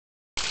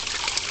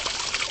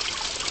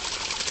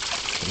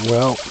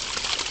Well,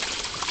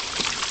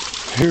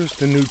 here's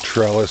the new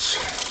trellis.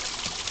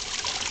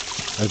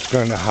 It's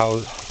going to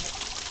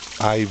house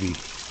ivy,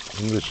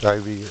 English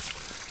ivy,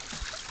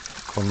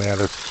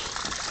 clematis.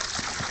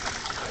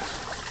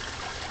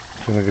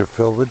 It's going to get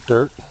filled with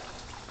dirt.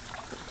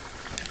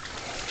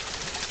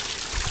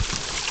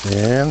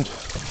 And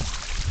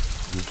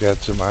we've got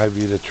some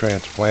ivy to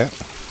transplant.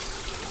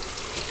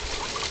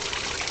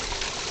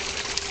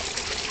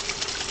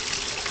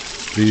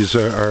 These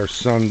are our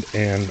sun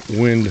and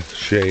wind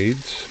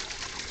shades.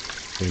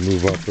 They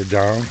move up or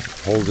down,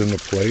 hold into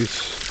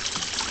place.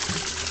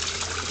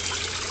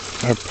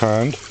 Our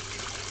pond.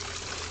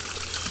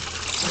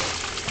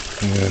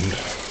 And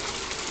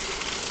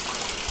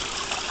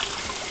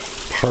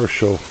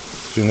partial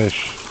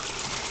finish.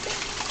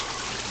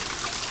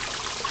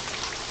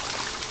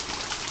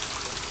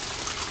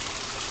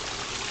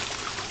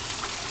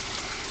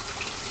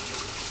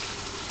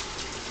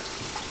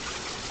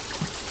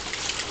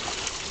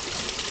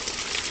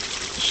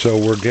 So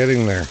we're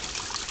getting there.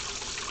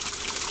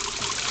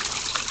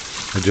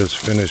 I just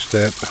finished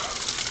that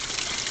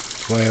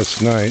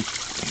last night.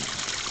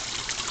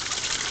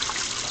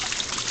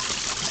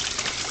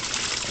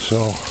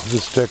 So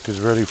this deck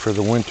is ready for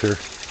the winter.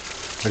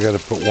 I got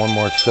to put one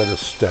more set of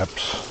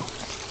steps.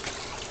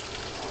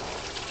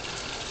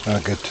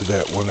 I'll get to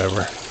that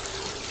whenever.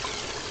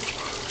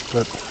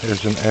 But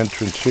there's an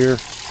entrance here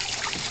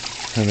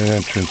and an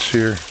entrance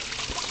here.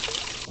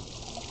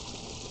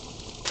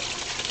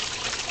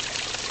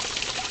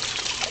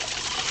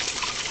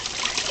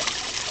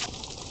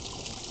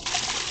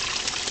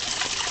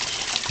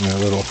 And a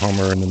little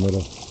Hummer in the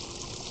middle.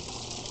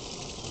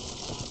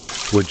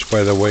 Which,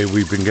 by the way,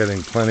 we've been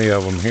getting plenty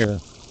of them here.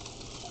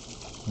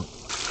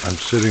 I'm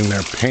sitting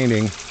there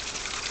painting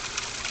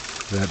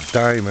that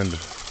diamond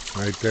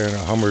right there, and the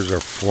Hummers are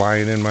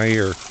flying in my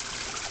ear.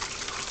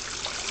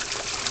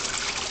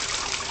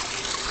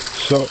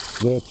 So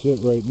that's it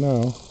right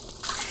now.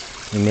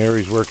 And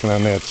Mary's working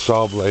on that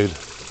saw blade.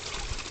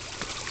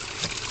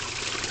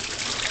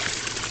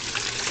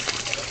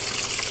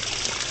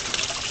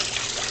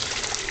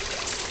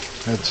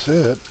 That's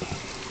it.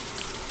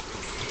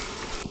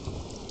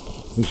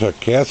 There's our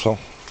castle.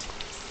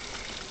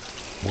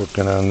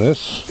 Working on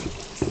this.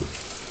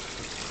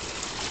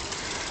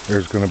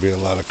 There's going to be a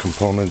lot of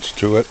components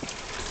to it.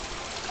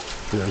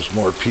 There's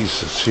more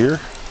pieces here.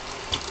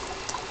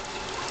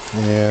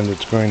 And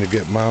it's going to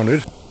get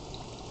mounted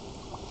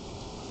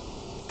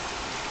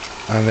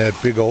on that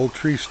big old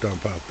tree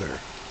stump out there.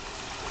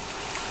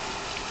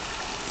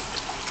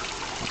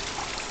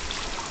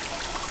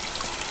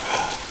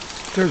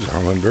 There's a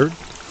hummingbird.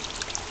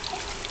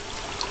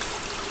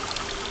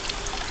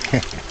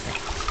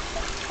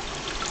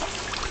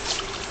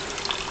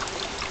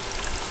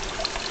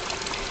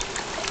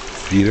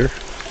 Feeder.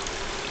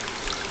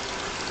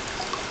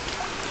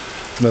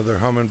 Another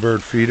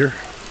hummingbird feeder.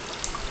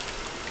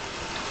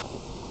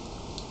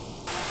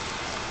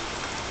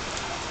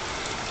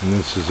 And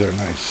this is our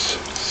nice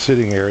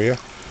sitting area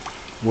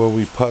where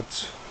we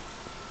putz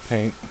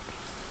paint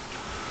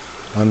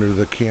under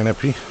the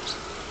canopy.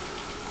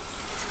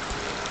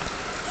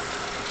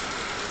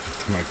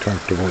 My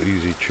comfortable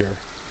easy chair.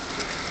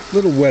 A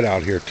little wet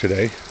out here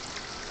today.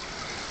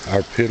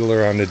 Our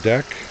piddler on the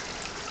deck.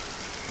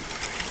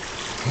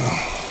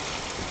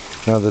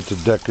 Now that the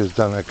deck is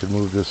done, I can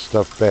move this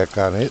stuff back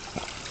on it.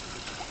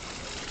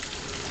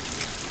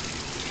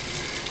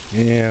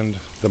 And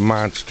the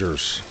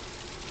monsters.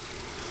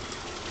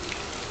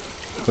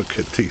 Look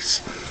at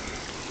these.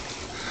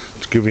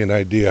 To give you an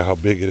idea how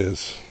big it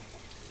is.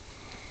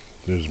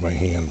 There's my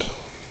hand.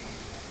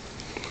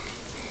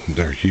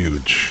 They're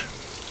huge.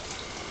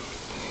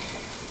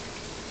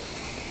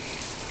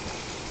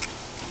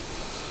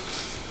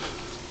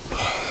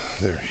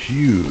 They're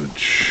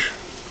huge.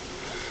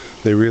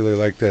 They really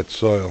like that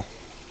soil.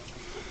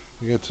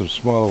 We got some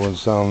smaller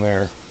ones down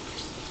there.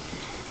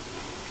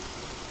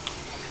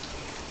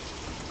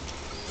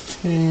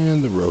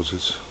 And the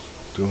roses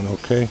doing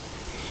okay.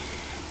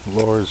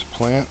 Laura's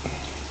plant.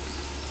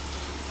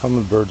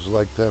 Hummingbirds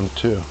like them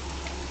too.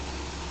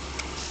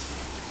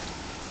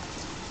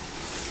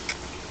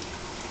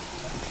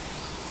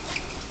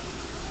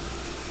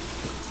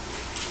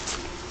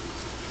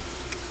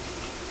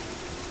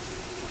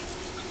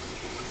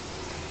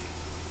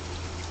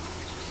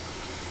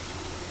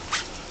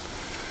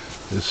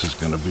 This is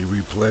going to be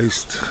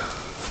replaced.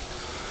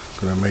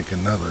 Going to make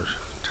another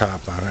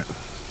top on it.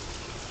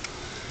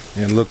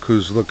 And look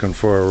who's looking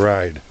for a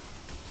ride.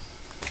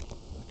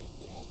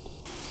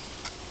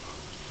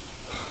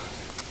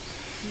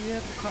 Do you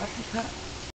have the coffee pot?